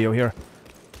still Curio here.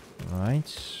 Right.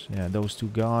 Yeah, those two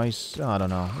guys. I don't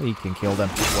know. We can kill them.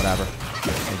 Whatever.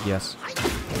 I guess.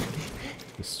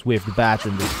 The Swift Bat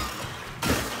and this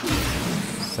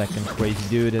second crazy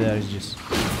dude that is just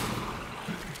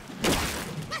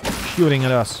shooting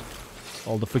at us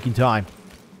all the freaking time.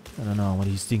 I don't know what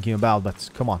he's thinking about, but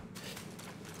come on.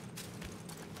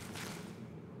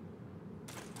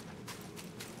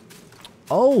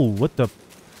 Oh, what the...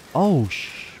 Oh,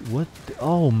 what?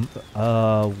 Oh,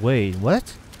 wait,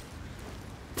 what?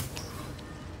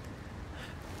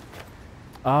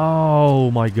 Oh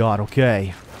my god,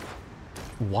 okay.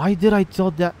 Why did I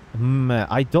thought that...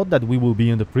 I thought that we will be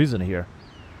in the prison here.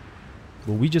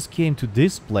 But we just came to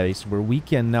this place where we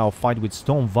can now fight with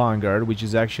Stone Vanguard, which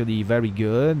is actually very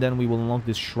good. Then we will unlock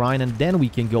this shrine and then we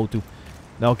can go to...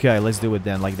 Okay, let's do it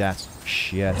then, like that.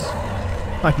 Shit.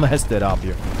 I messed it up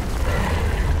here.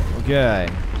 Okay.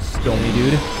 Stony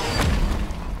dude.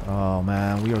 Oh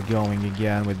man, we are going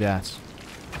again with that.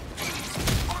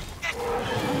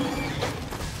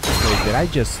 Wait, did I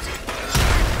just...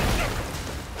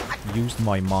 used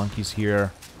my monkeys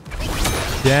here?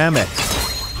 Damn it!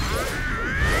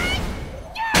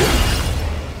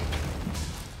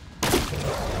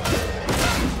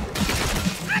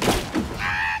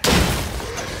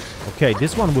 Okay,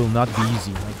 this one will not be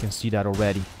easy. I can see that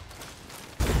already.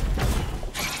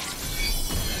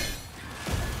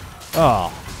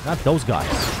 Oh, not those guys.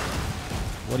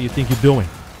 What do you think you're doing?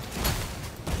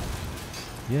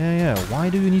 Yeah, why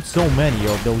do you need so many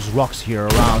of those rocks here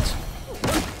around?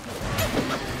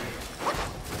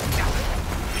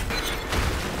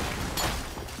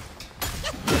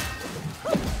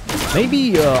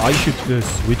 Maybe I should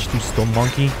switch to Stone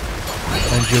Monkey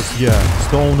and just, yeah,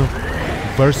 Stone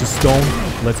versus Stone.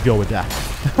 Let's go with that.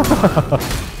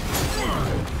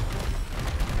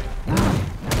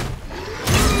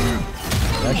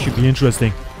 That should be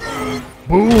interesting.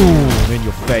 Boom! In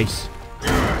your face.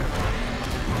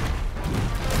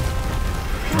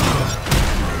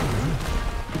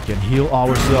 We can heal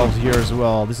ourselves here as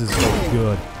well. This is so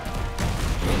good.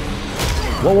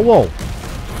 Whoa, whoa, whoa!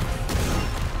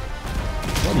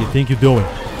 What do you think you're doing?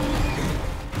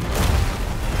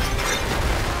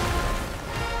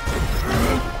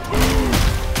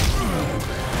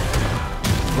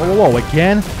 Whoa, whoa, whoa,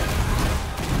 again?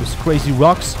 Those crazy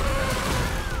rocks?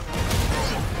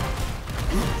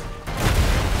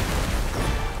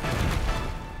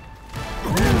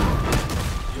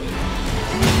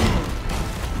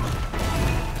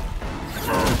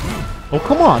 Oh,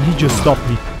 come on, he just stopped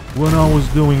me when I was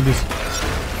doing this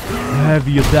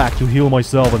heavy attack to heal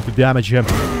myself and to damage him.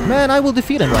 Man, I will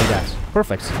defeat him like that.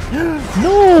 Perfect.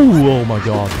 No! Oh my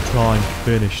god, time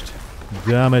finished.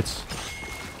 Damn it.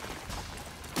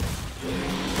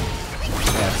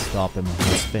 Let's stop him.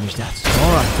 Let's finish that.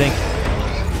 Alright,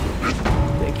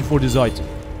 thank you for this item.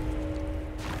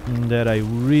 That I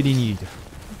really need.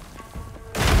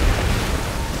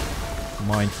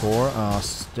 Mind core,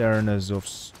 sternness of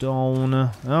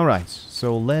stone. Alright,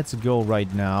 so let's go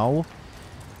right now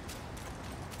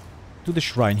to the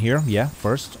shrine here, yeah,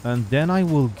 first. And then I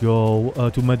will go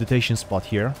to meditation spot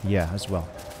here, yeah, as well.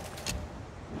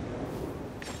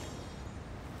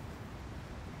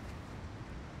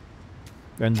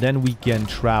 And then we can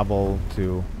travel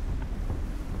to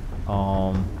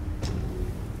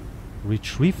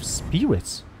retrieve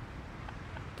spirits.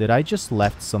 Did I just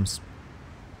left some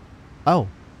oh,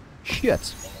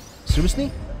 shit.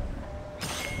 Seriously?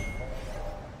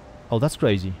 Oh, that's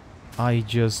crazy. I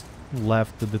just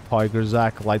left the Tiger's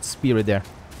Acolyte spirit there.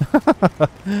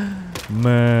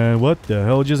 Man, what the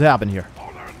hell just happened here?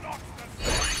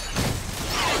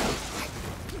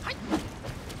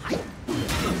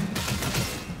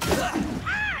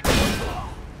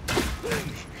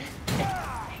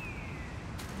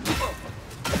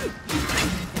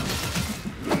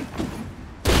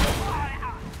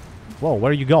 Whoa,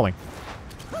 where are you going?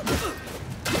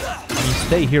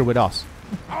 stay here with us.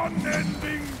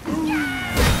 Unending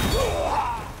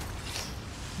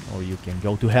Or you can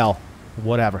go to hell.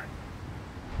 Whatever.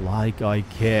 Like I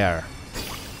care.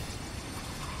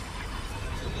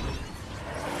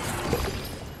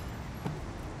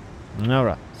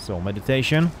 Alright, so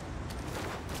meditation.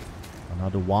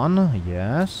 Another one,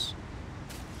 yes.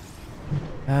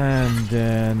 And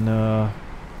then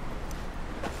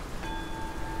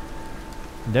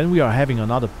we are having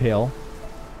another pill.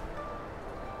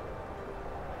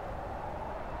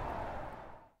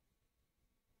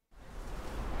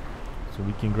 So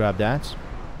we can grab that.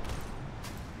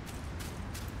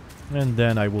 And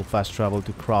then I will fast travel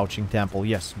to Crouching Temple.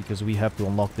 Yes, because we have to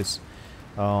unlock this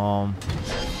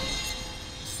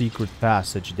secret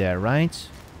passage there, right?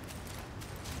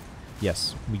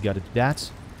 Yes, we gotta do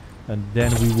that. And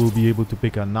then we will be able to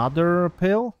pick another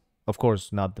pill. Of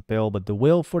course, not the pill, but the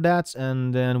will for that.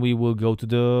 And then we will go to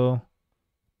the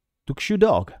Tukshu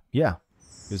dog. Yeah,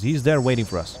 because he's there waiting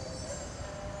for us.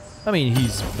 I mean,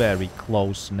 he's very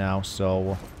close now,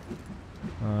 so...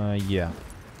 yeah.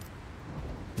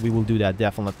 We will do that,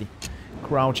 definitely.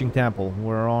 Crouching Temple,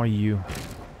 where are you?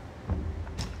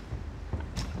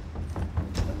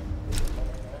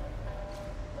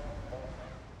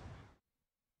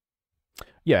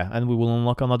 Yeah, and we will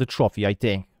unlock another trophy, I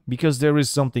think. Because there is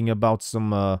something about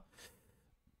some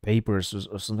papers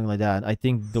or something like that. I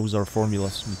think those are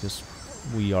formulas, because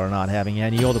we are not having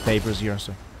any other papers here,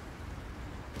 so...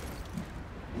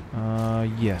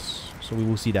 yes, so we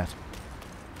will see that.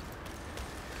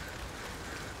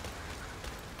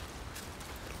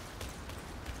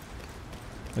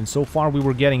 And so far we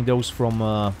were getting those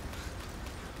from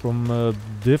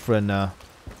different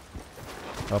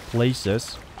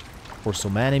places. For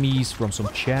some enemies, from some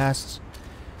chests,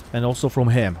 and also from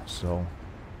him, so...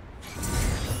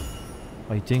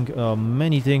 I think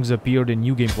many things appeared in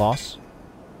New Game Plus.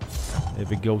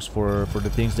 If it goes for the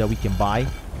things that we can buy,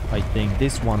 I think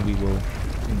this one we will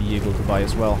be able to buy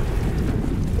as well.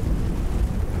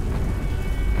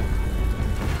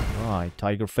 Alright,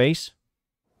 Tiger Face.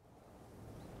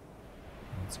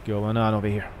 What's going on over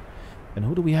here? And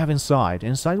who do we have inside?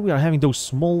 Inside we are having those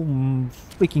small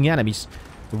freaking enemies.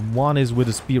 The one is with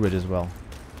a spirit as well.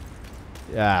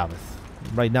 Yeah, but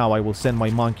right now I will send my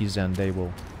monkeys and they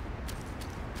will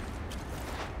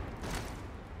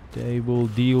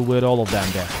deal with all of them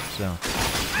there, so...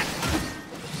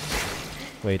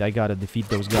 Wait, I gotta defeat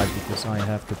those guys because I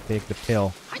have to take the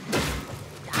pill.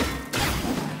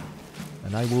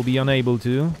 And I will be unable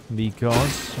to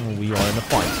because we are in a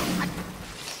fight.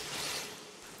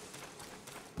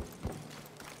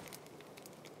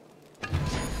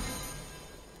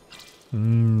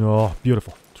 Oh,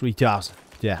 beautiful. 3,000.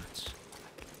 Damn it.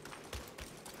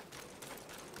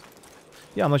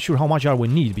 Yeah, I'm not sure how much I will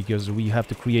need because we have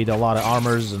to create a lot of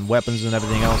armors and weapons and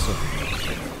everything else. So.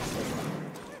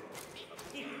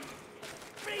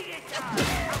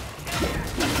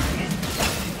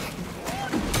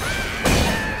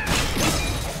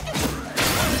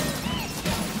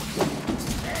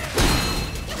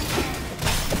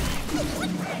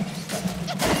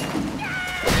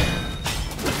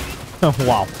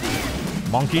 Wow.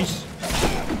 Monkeys?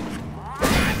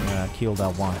 Yeah, kill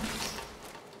that one.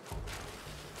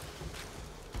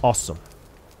 Awesome.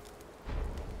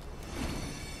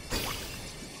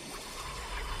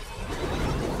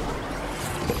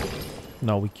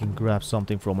 Now we can grab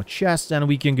something from a chest and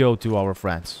we can go to our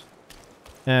friends.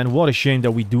 And what a shame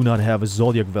that we do not have a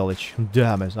Zodiac Village.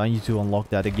 Damn it, I need to unlock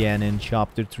that again in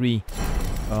Chapter 3.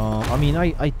 I mean,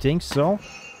 I think so.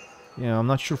 Yeah, I'm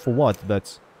not sure for what,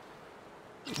 but...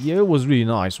 Yeah, it was really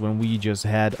nice when we just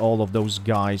had all of those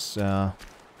guys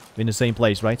in the same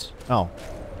place, right? Oh,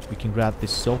 we can grab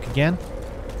this silk again.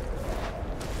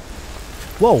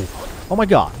 Whoa! Oh my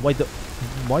god!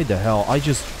 Why the hell? I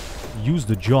just used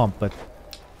the jump, but...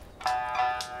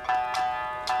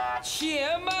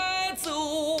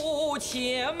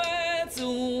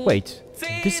 Wait,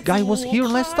 this guy was here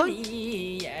last time?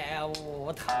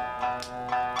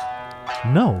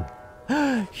 No.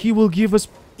 He will give us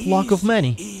Block of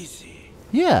Many.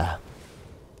 Yeah.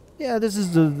 Yeah, this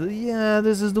is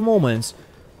the moment.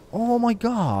 Oh my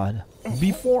god.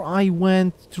 Before I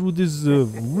went through this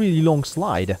really long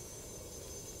slide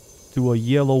to a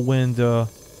Yellow Wind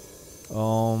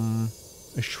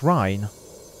shrine.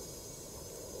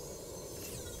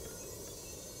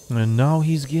 And now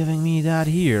he's giving me that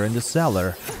here in the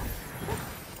cellar.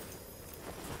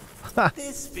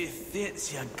 This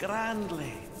befits you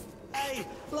grandly. Hey,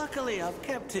 luckily I've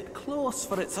kept it close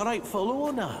for its rightful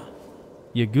owner.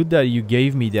 Yeah, good that you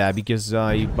gave me that, because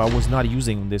I was not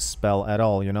using this spell at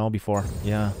all, you know, before.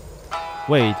 Yeah.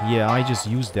 Wait, yeah, I just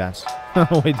used that.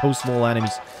 With those small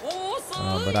enemies.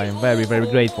 But I am very, very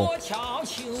grateful.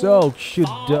 So, shoot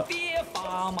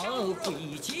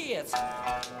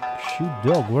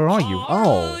dog, where are you?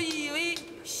 Oh.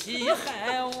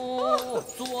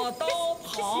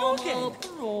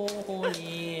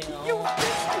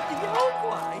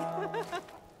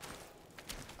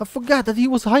 I forgot that he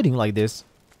was hiding like this.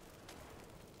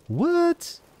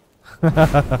 What?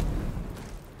 What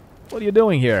are you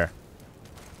doing here?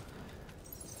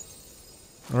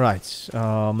 Right,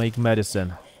 make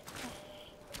medicine.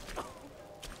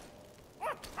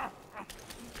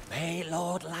 May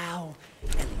Lord Lao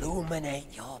illuminate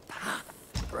your path,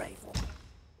 brave one.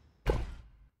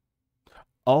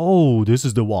 Oh, this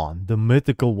is the one, the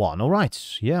mythical one.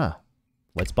 Alright, yeah.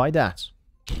 Let's buy that.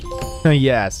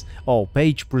 Yes. Oh,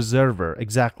 page preserver.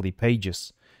 Exactly,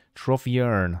 pages. Trophy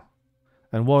urn.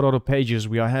 And what other pages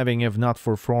we are having if not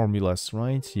for formulas,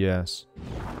 right? Yes.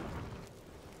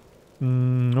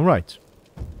 Alright.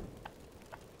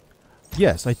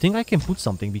 Yes, I think I can put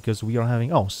something because we are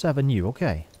having... Oh, 7 new,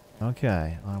 okay.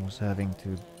 Okay, I was having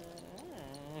to...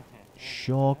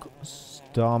 Shock,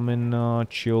 stamina,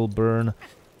 chill burn,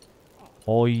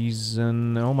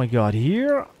 poison... Oh my god,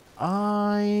 here...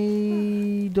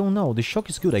 I don't know. The shock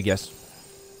is good, I guess.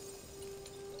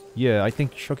 Yeah, I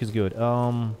think shock is good.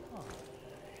 I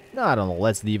don't know.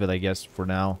 Let's leave it, I guess, for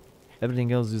now.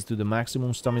 Everything else is to the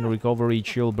maximum. Stamina recovery,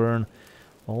 chill burn.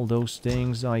 All those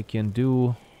things I can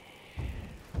do.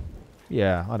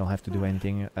 Yeah, I don't have to do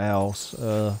anything else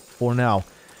for now.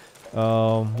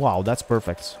 Wow, that's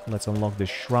perfect. Let's unlock the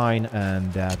shrine,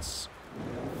 and that's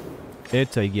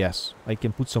it, I guess. I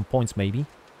can put some points, maybe.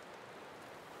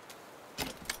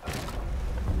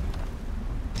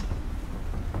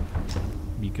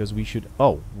 Because we should...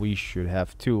 Oh, we should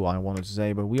have 2, I wanted to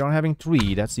say. But we are having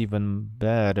 3. That's even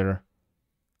better.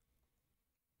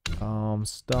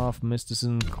 Stuff,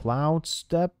 mysticism, cloud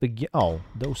step again. Oh,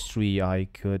 those 3 I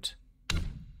could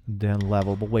then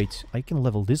level. But wait, I can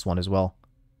level this one as well.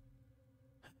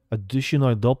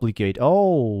 Additional duplicate.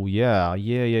 Oh, yeah.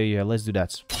 Let's do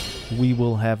that. We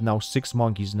will have now 6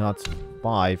 monkeys, not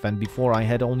 5. And before I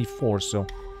had only 4, so...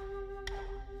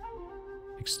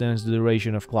 Extends the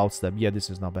duration of cloud step. Yeah, this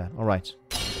is not bad. Alright.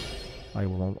 I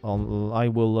will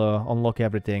unlock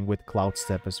everything with cloud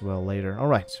step as well later.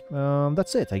 Alright.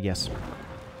 That's it, I guess.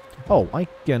 Oh, I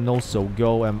can also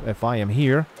go, if I am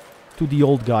here, to the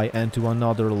old guy and to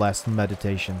another last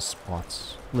meditation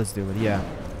spot. Let's do it, yeah.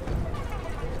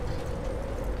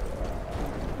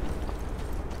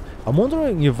 I'm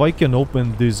wondering if I can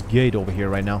open this gate over here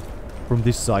right now. From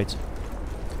this side.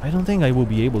 I don't think I will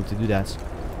be able to do that.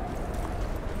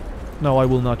 No, I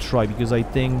will not try, because I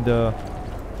think the...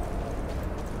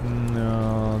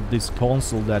 this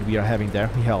console that we are having there,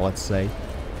 yeah, let's say,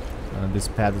 this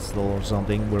pedestal or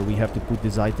something, where we have to put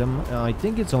this item, I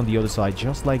think it's on the other side,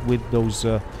 just like with those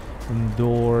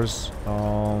doors,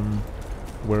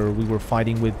 where we were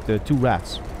fighting with the 2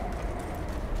 rats.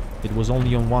 It was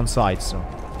only on one side, so...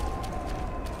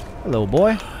 Hello,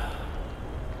 boy.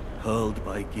 Hurled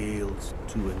by gales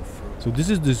to and fro. So this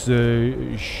is this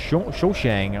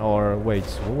Shoushang, or wait,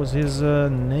 what was his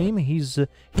name? He's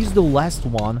the last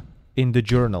one in the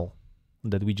journal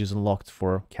that we just unlocked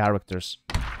for characters.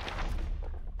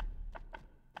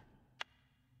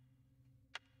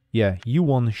 Yeah,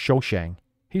 Yuan Shoushang.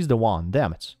 He's the one,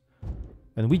 damn it.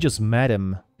 And we just met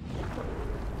him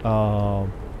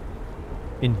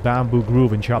in Bamboo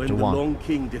Grove in chapter 1. When the Long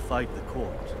King defied the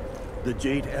court, the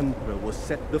Jade Emperor was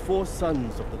set. The 4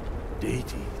 sons of the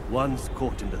deity, once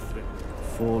caught in the threat,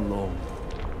 forlorn.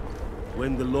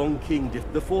 When the Long King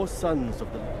the 4 sons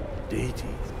of the deity,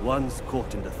 once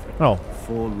caught in the threat,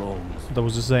 forlorn. That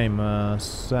was the same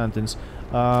sentence.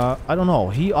 I don't know.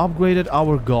 He upgraded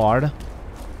our guard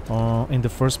in the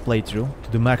first playthrough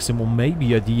to the maximum.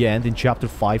 Maybe at the end, in chapter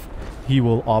 5, he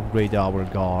will upgrade our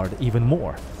guard even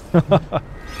more.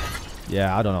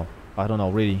 Yeah, I don't know. I don't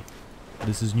know, really.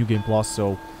 This is New Game Plus,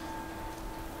 so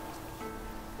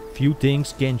few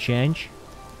things can change.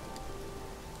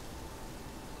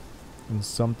 And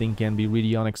something can be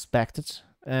really unexpected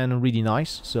and really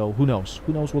nice. So who knows?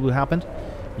 Who knows what will happen?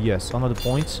 Yes, another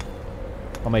point.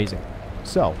 Amazing.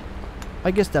 So,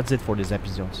 I guess that's it for this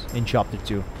episode in chapter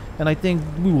 2. And I think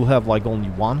we will have like only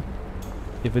 1,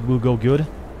 if it will go good.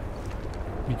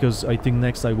 Because I think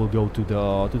next I will go to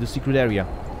the secret area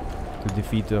to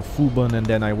defeat Fuban, and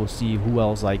then I will see who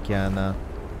else I can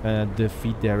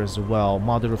defeat there as well.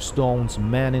 Mother of Stones,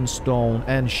 Man in Stone,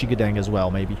 and Shigadeng as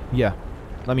well, maybe. Yeah,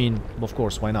 I mean, of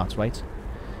course, why not, right?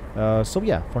 So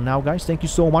yeah, for now guys, thank you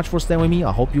so much for staying with me.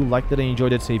 I hope you liked it and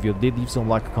enjoyed it. So if you did, leave some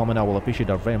like, a comment, I will appreciate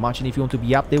that very much. And if you want to be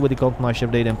updated with the content I share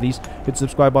today, then please hit the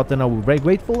subscribe button. I will be very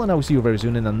grateful, and I will see you very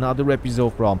soon in another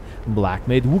episode from Black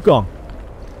Myth Wukong.